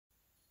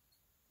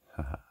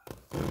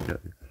go.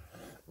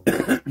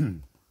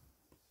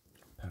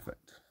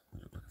 Perfect. I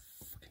look like a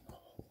fucking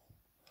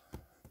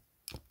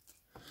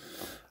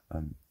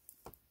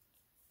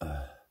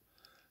whore.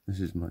 This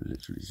is my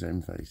literally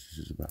same face. This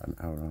is about an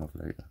hour and a half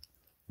later.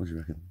 What do you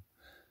reckon?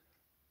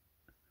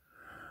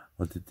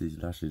 I did these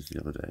lashes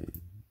the other day,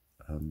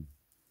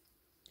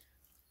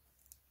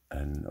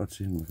 and I'd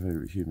seen my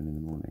favourite human in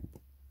the morning,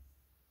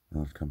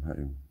 and I'd come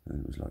home,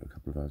 and it was like a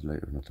couple of hours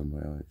later, and I'd done my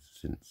eyes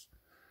since.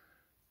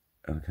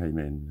 And I came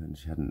in, and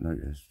she hadn't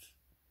noticed,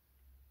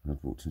 and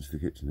I'd walked into the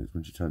kitchen. It's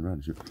when she turned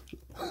around, she went,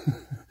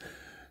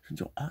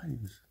 "Your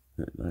eyes,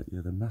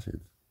 yeah, they're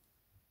massive.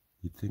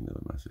 You'd think they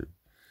were massive.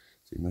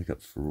 So your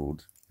makeup's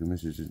fraud. Your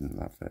message isn't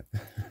that fit."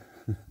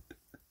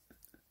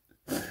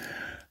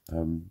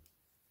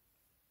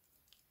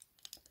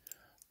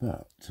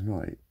 But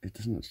tonight, it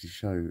doesn't actually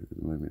show at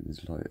the moment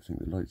there's light. I think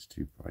the light's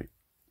too bright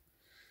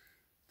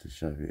to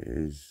show it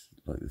is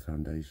like the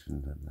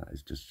foundation, and that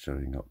is just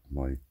showing up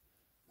my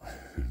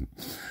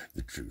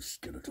the true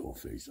skeletal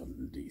face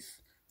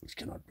underneath, which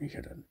cannot be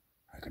hidden.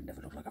 I can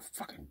never look like a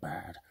fucking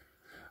bird.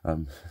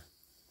 I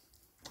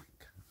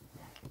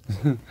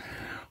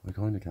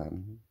kind of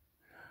can.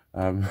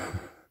 Oh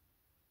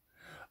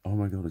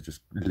my god, I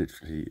just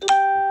literally crossed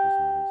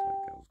my legs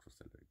like girls cross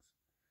their legs.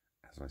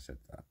 As I said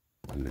that,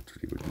 I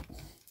literally wiggled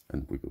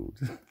and wiggled.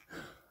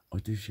 I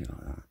do shit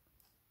like that.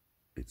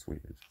 It's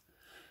weird.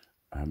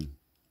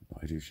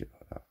 But I do shit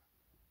like that.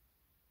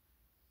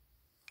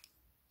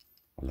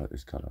 I like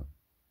this colour.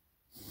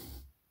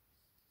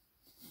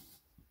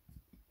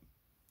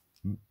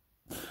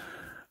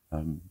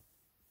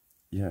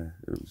 Yeah,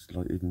 it was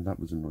like, even that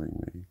was annoying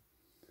me.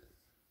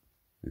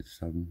 It's,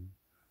 the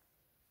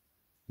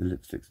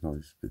lipstick's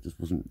nice, but it just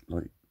wasn't,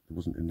 like, there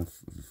wasn't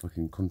enough of a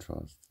fucking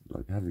contrast.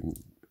 Like, having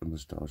a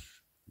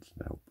moustache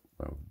doesn't help.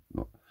 Well,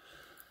 not,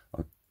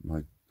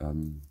 my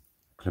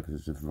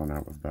clippers have run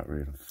out of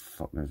battery, and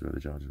fuck knows where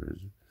the charger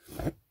is.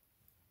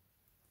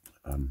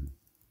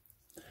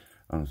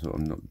 And I thought,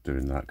 I'm not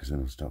doing that, because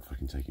then I'll start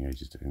fucking taking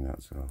ages doing that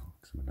as well,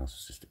 because I'm a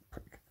narcissistic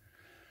prick.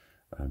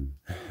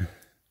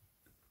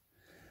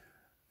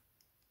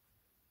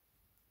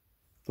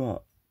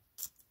 But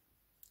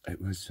it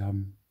was, I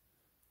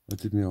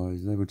did my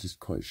eyes, they were just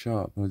quite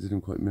sharp, and I did them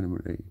quite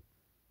minimally.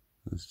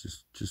 It was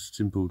just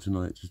simple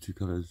tonight, just two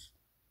colours,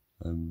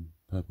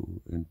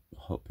 purple and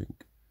hot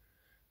pink.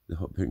 The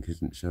hot pink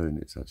isn't showing,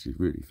 it's actually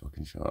really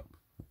fucking sharp,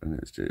 and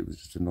it was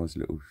just a nice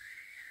little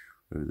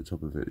over the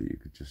top of it that you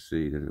could just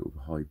see the little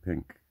high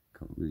pink,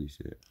 can't really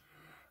see it.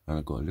 And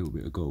I got a little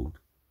bit of gold.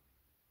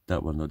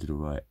 That one I did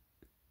alright,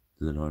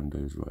 the line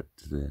goes right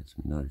to there,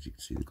 to my nose, you can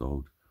see the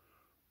gold.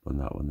 On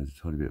that one there's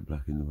a tiny bit of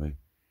black in the way.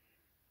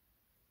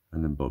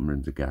 And then bottom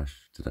rim's a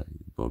gash today,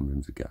 bottom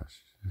rim's a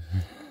gash.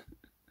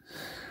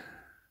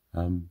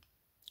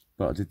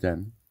 But I did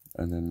them,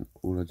 and then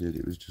all I did,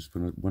 it was just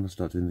when I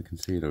started doing the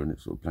concealer, and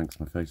it sort of blanks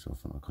my face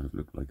off, and I kind of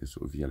looked like a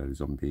sort of yellow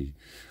zombie.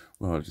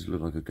 Well, I just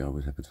looked like a girl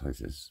with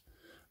hepatitis.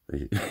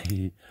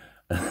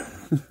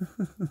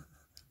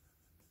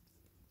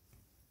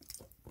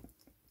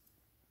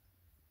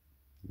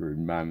 Very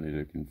manly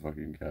looking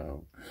fucking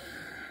cow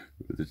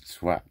with a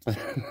twat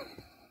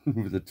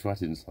with a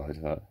twat inside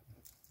her.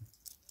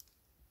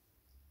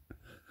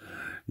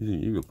 You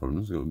think you've got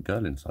problems? I've got a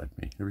girl inside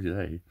me every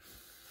day.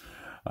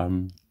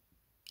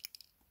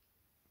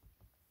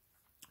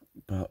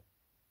 But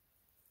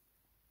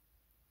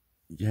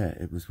yeah,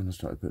 it was when I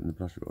started putting the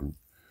blusher on,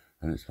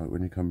 and it's like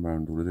when you come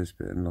around all of this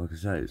bit, and like I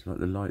say, it's like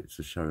the lights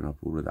are showing up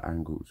all of the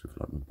angles of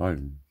like my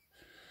bones.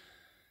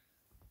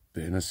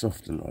 But in a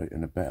softer light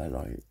and a better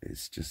light,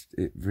 it's just,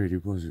 it really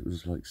was. It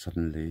was like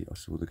suddenly I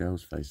saw the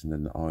girl's face, and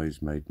then the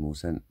eyes made more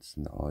sense,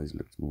 and the eyes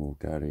looked more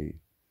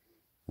girly.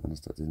 And then I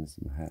started doing this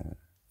in my hair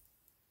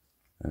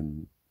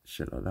and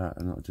shit like that,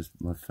 and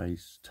my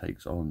face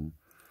takes on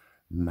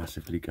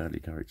massively girly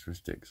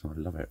characteristics, and I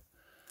love it.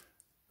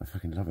 I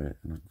fucking love it,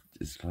 and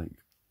it's like,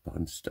 but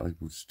I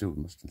still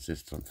must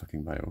insist I'm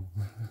fucking male.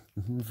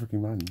 I'm a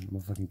fucking man. I'm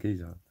a fucking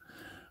geezer.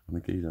 I'm a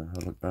geezer. I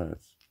like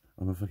birds.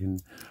 I'm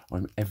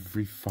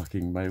every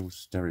fucking male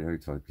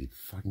stereotype you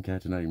fucking care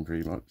to name,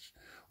 pretty much,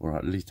 or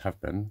at least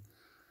have been.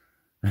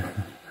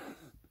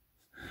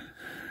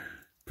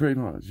 Pretty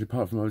much,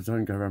 apart from I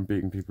don't go around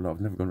beating people up.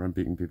 I've never gone around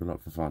beating people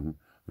up for fun.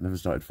 I've never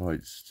started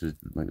fights to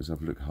make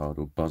myself look hard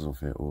or buzz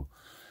off it, or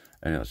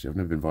any actually, I've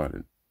never been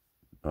violent,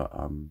 but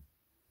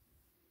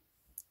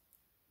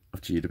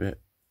I've cheated a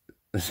bit.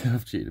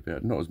 I've cheated a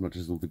bit, not as much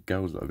as all the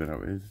girls that I've been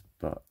out with,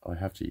 but I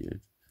have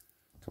cheated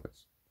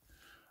twice.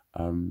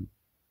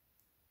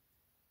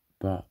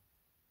 But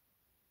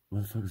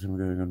what the fuck is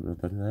going on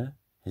there?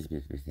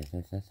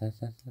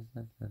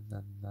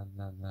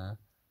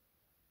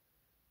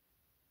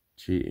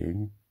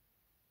 Cheating.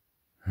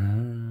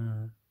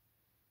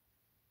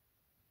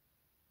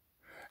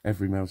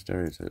 Every male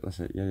stereotype, that's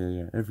it,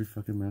 yeah. Every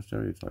fucking male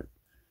stereotype.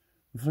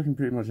 I fucking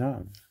pretty much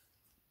have.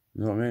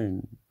 You know what I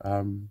mean?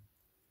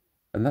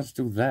 And that's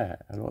still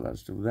there. A lot of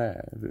that's still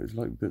there. But it's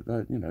like,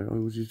 you know, I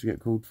always used to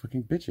get called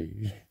fucking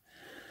bitchy.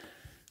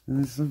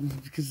 And it's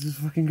like, because there's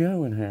a fucking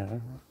girl in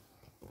here.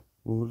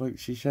 Well, like,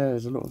 she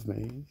shares a lot of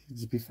me,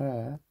 to be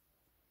fair.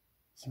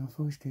 See, my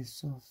voice goes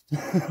soft.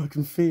 I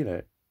can feel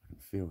it. I can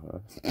feel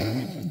her.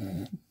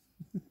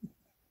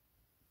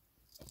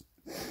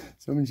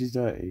 So I mean, she's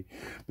dirty,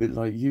 but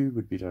like, you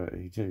would be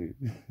dirty too.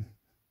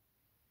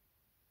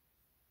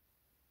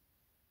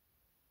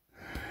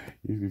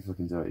 You'd be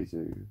fucking dirty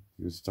too.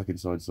 You were stuck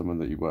inside someone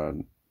that you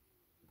weren't.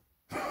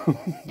 I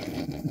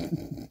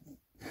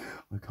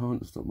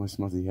can't stop my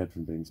smutty head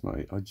from being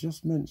smutty. I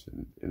just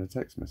mentioned in a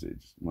text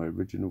message my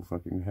original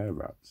fucking hair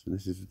wraps, and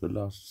this is the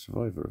last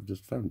survivor. I've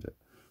just found it.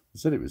 I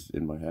said it was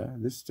in my hair.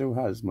 This still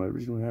has my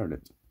original hair in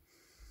it.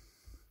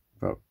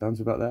 About down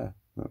to about there.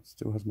 That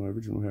still has my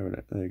original hair in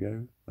it. There you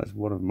go. That's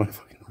one of my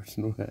fucking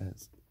original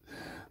hairs.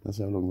 That's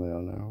how long they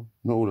are now.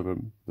 Not all of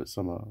them, but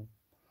some are.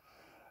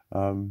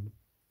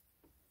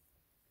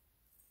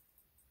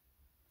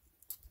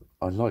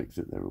 I like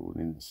that they're all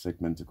in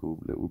segmentical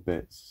little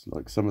bits.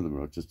 Like, some of them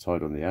are just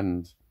tied on the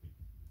end,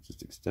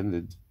 just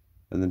extended,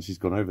 and then she's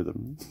gone over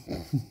them.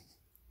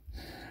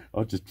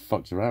 I just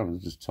fucked around and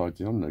just tied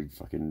them. I'm no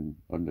fucking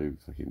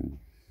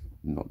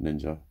not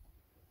ninja.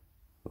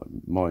 Like,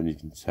 mine, you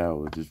can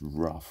tell, are just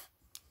rough.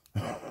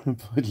 But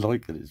I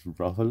like that it's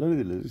rough. I love it.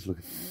 It looks like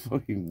a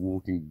fucking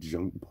walking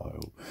junk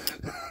pile,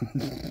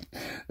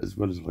 as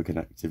well as like an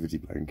activity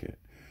blanket.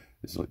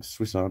 It's like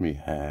Swiss Army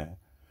hair.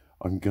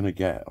 I'm gonna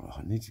get. Oh,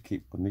 I need to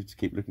keep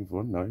looking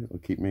for one. No, I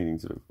keep meaning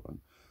to look for one.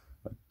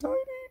 A tiny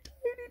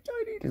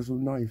little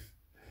knife,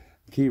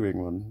 keyring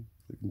one.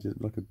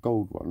 Just like a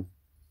gold one.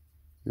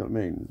 You know what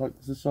I mean? Like,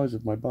 it's the size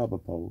of my barber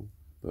pole,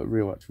 but a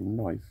real actual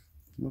knife.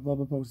 My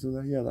barber pole still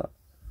there. Yeah, that.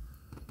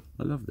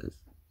 I love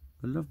this.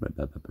 I love my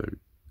barber pole.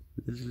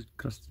 There's a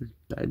cluster of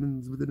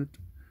diamonds within it.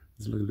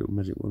 There's like a little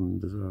magic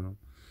wand as well.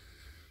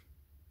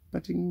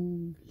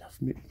 Batting, love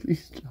me,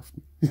 please love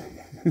me.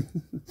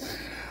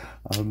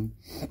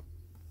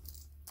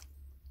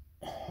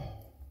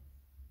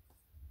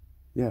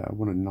 Yeah, I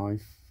want a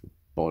knife, a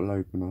bottle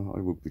opener.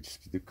 I would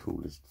just be the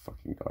coolest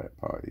fucking guy at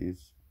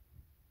parties.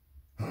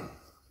 You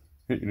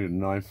need a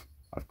knife?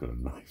 I've got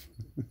a knife.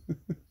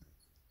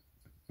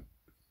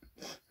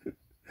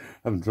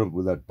 Having trouble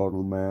with that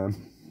bottle, man.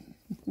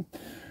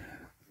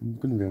 I'm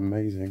gonna be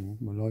amazing.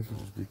 My life will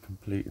just be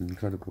complete and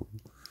incredible.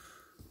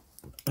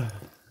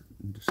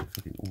 I'm just so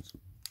fucking awesome.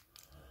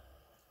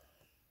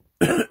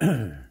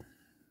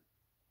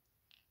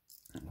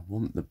 I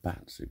want the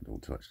bat signal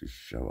to actually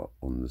show up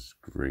on the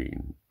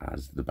screen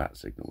as the bat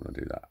signal when I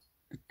do that.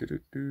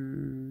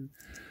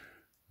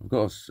 I've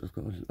got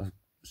a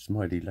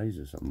smiley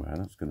laser somewhere.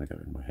 That's going to go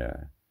in my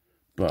hair.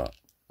 But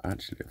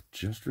actually, I've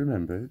just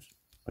remembered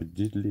I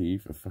did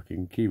leave a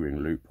fucking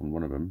keyring loop on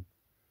one of them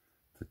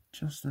for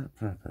just that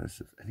purpose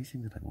of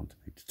anything that I want to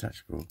make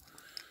detachable.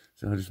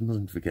 So I just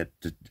mustn't forget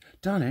to...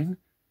 Darling,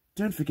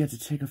 don't forget to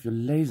take off your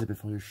laser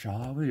before you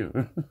shower, will you?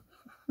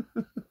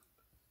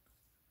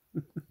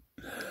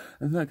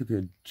 And that could be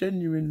a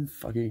genuine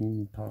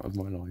fucking part of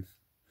my life.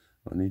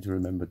 I need to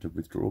remember to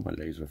withdraw my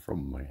laser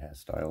from my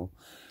hairstyle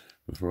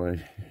before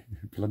I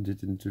plunge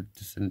it into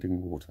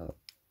descending water.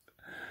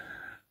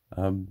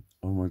 Oh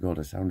my god,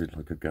 I sounded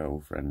like a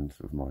girlfriend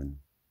of mine.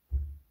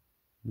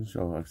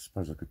 So I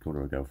suppose I could call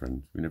her a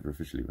girlfriend. We never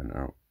officially went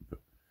out,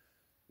 but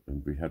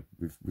we've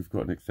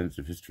got an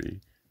extensive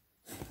history.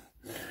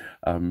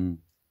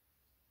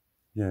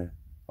 Yeah.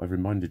 It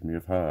reminded me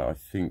of her. I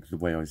think the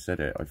way I said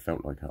it, I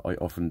felt like her. I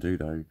often do,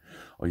 though.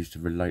 I used to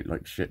relate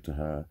like shit to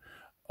her.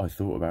 I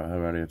thought about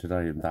her earlier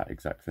today and that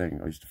exact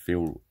thing. I used to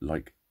feel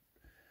like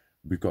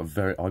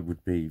I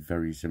would be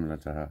very similar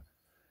to her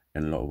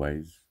in a lot of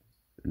ways.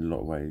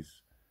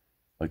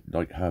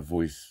 Like her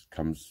voice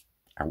comes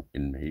out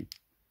in me,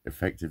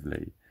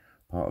 effectively.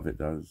 Part of it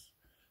does.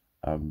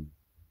 And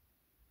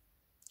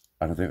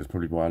I think that's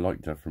probably why I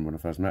liked her from when I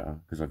first met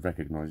her, because I've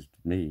recognised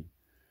me.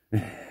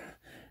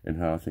 In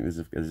her. I think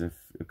there's a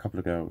couple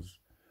of girls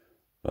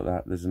like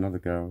that. There's another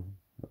girl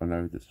I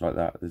know that's like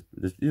that.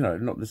 There's you know,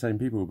 not the same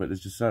people, but there's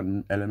just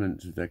certain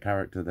elements of their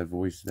character, their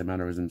voice, their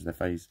mannerisms, their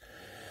face,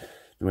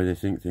 the way they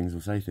think things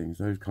or say things.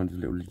 Those kinds of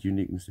little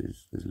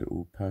uniquenesses. There's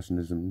little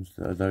personisms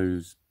that are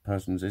those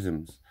persons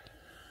isms.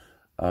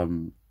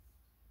 And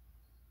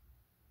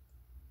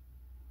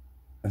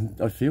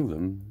I feel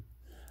them.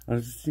 And I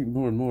just think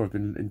more and more I've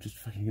been just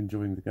fucking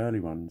enjoying the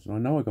girly ones. And I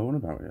know I go on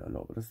about it a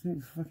lot, but I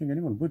think fucking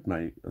anyone would,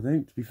 mate. I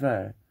think, to be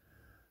fair,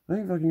 I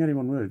think fucking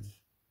anyone would.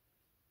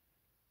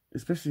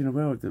 Especially in a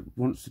world that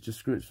wants to just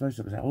screw its face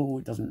up and say, oh,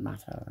 it doesn't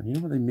matter. And you know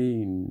what they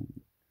mean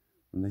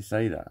when they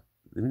say that?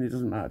 They mean it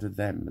doesn't matter to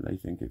them, and they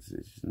think it's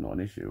just not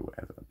an issue or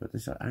whatever. But they're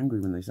so angry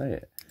when they say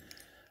it.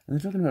 And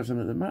they're talking about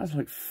something that matters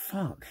like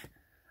fuck,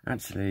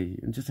 actually.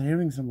 And just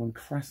hearing someone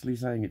crassly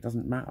saying it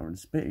doesn't matter and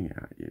spitting it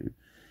at you,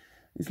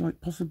 it's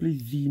like possibly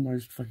the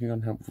most fucking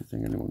unhelpful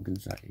thing anyone can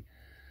say.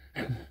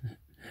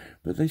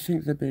 But they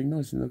think they're being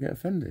nice and they'll get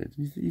offended.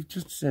 You've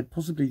just said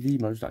possibly the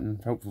most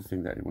unhelpful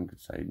thing that anyone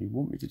could say, and you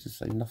want me to just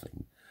say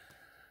nothing.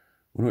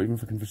 Or not even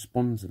fucking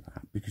respond to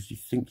that because you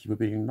think you were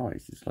being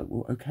nice. It's like,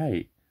 well,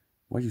 okay,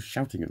 why are you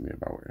shouting at me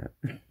about it?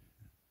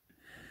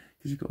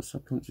 Because you've got a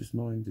subconscious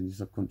mind, and your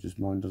subconscious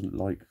mind doesn't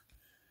like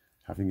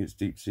having its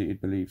deep-seated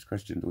beliefs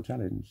questioned or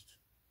challenged.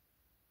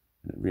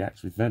 And it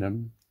reacts with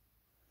venom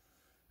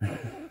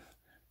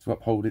to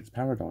uphold its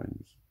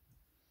paradigms.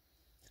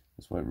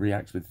 That's why it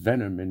reacts with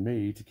venom in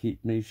me to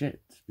keep me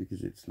shit,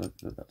 because it's like,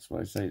 that's why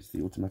I say it's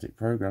the automatic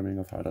programming.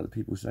 I've heard other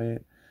people say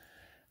it.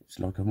 It's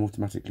like I'm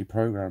automatically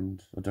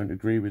programmed. I don't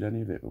agree with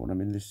any of it, but when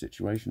I'm in this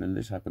situation and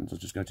this happens, I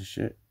just go to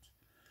shit.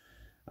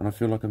 And I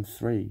feel like I'm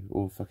 3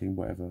 or fucking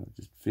whatever. I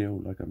just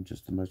feel like I'm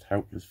just the most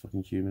helpless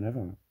fucking human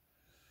ever.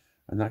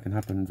 And that can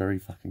happen very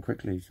fucking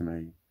quickly to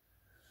me.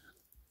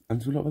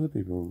 And to a lot of other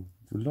people.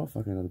 To a lot of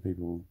fucking other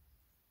people.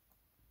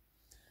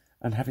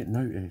 And have it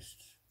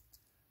noticed.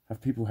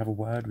 Have people have a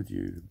word with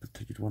you and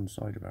take you to one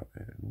side about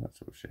it and all that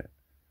sort of shit.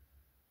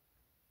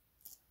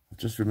 I've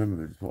just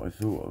remembered what I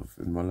thought of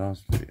in my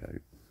last video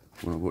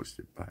when I watched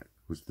it back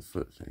was the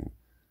foot thing.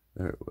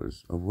 There it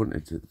was. I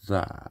wanted to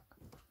that.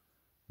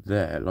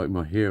 There, like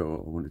my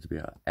hero, I wanted to be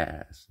her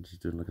ass, and she's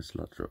doing like a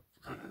slut drop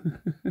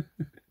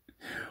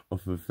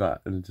off of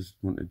that, and I just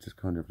wanted to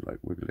kind of like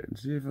wiggle it and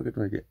see if I could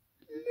make it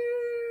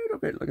a little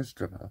bit like a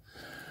stripper.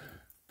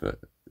 But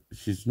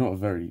she's not a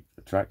very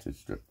attractive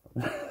stripper.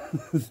 I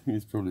think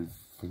it's probably the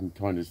fucking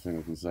kindest thing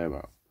I can say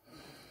about her.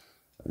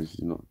 And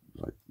she's not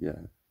like, yeah,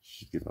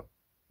 she should give up.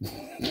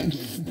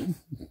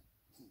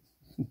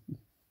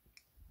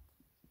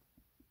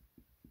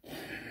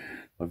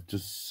 I've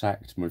just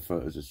sacked my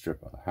foot as a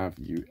stripper. Have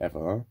you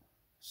ever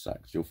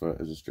sacked your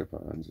foot as a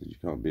stripper and said, you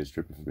can't be a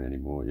stripper for me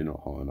anymore, you're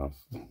not hot enough?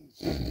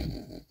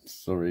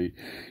 Sorry,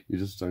 you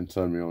just don't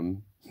turn me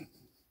on.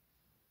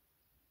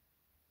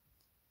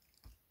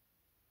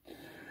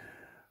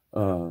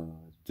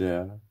 Oh,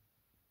 dear.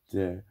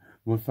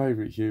 My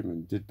favourite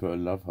human did put a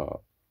love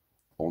heart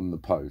on the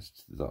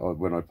post. That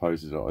when I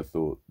posted it, I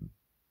thought,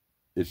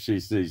 if she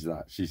sees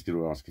that, she's going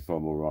to ask if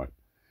I'm alright.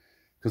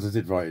 Because I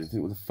did write it, I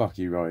think, what the fuck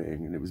are you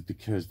writing? And it was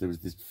because there was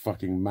this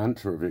fucking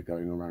mantra of it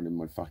going around in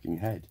my fucking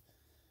head.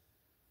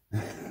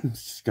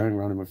 It's just going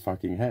around in my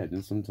fucking head,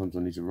 and sometimes I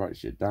need to write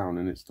shit down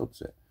and it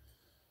stops it.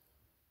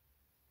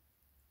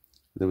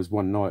 There was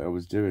one night I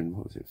was doing,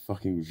 what was it,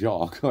 fucking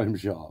Jacques. I'm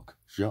Jacques.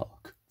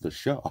 Jacques the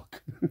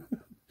Shark.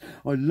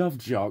 I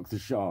loved Jacques the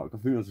Shark. I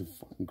think that's a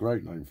fucking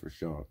great name for a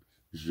shark.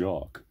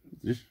 Jacques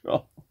the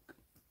Shark.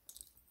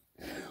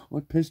 I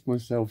pissed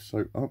myself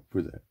so up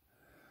with it.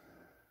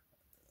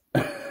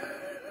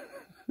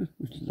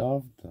 We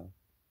loved her.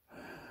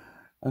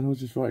 And I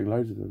was just writing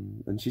loads of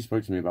them. And she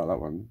spoke to me about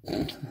that one.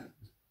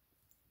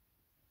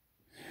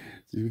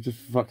 So you were just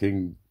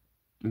fucking...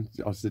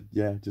 I said,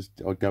 yeah,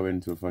 just... I'd go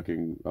into a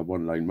fucking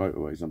one-lane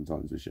motorway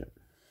sometimes with shit.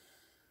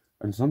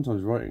 And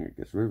sometimes writing it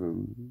gets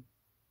rhythm.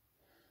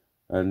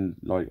 And,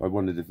 like, I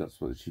wondered if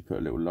that's what... She put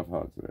a little love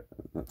heart to it.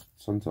 That's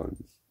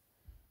sometimes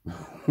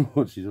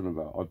what she's on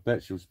about. I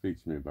bet she'll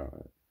speak to me about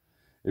it.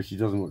 If she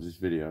doesn't watch this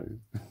video...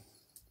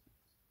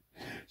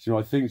 You know,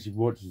 I think she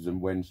watches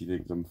them when she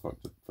thinks I'm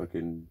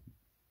fucking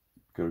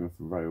going off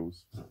the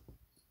rails.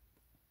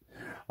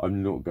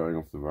 I'm not going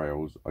off the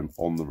rails. I'm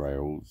on the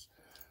rails.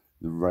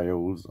 The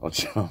rails are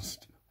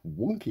just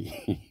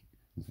wonky.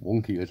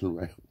 Wonky little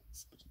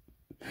rails.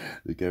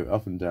 They go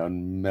up and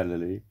down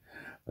mellowly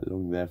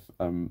along their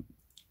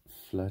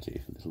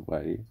flirty little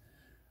way,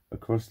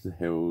 across the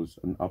hills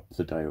and up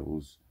the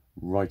dales,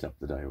 right up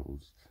the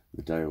dales.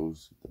 The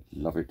dales that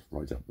love it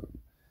right up them.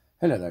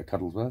 Hello there,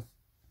 Cuddlesworth.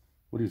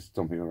 What are you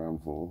stomping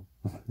around for?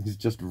 He's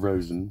just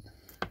risen.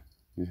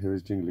 You hear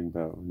his jingling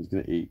bell. He's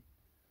going to eat.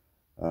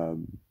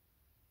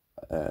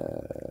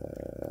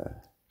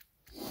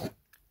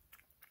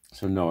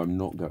 So no, I'm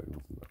not going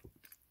off the road.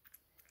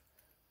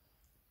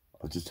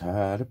 I just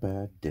had a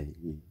bad day.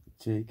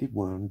 Take it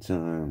one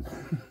time.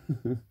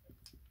 I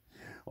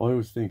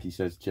always think he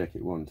says check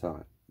it one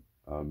time.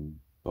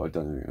 But I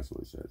don't think that's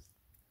what he says.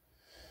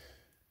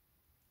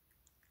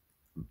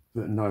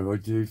 But no, I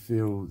do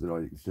feel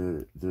like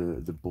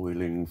the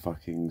boiling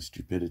fucking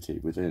stupidity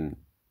within.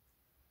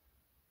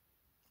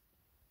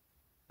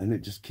 And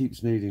it just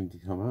keeps needing to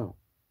come out.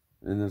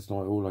 And that's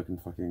like all I can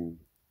fucking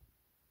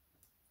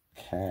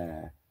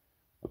care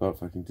about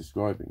fucking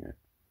describing it.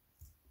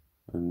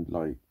 And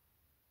like,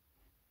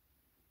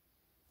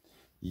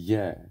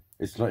 yeah,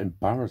 it's like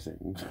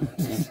embarrassing.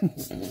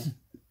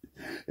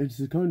 It's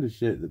the kind of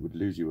shit that would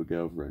lose you a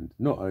girlfriend.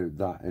 Not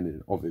that in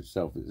and of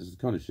itself. It's the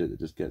kind of shit that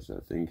just gets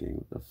her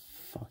thinking, what the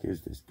fuck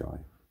is this guy?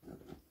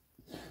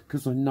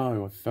 Because I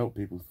know, I've felt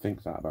people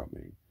think that about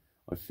me.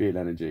 I feel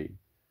energy.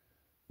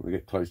 When I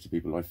get close to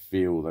people, I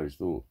feel those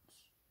thoughts.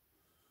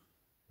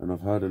 And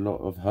I've heard a lot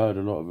of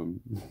them.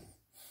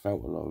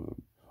 Felt a lot of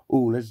them.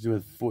 Oh, let's do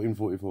a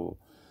 1444.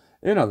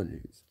 In other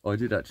news, I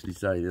did actually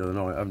say the other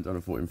night, I haven't done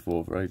a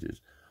 1444 for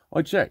ages.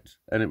 I checked,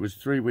 and it was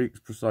 3 weeks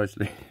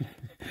precisely.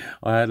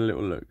 I had a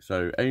little look.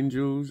 So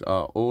angels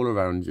are all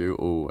around you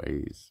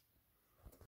always.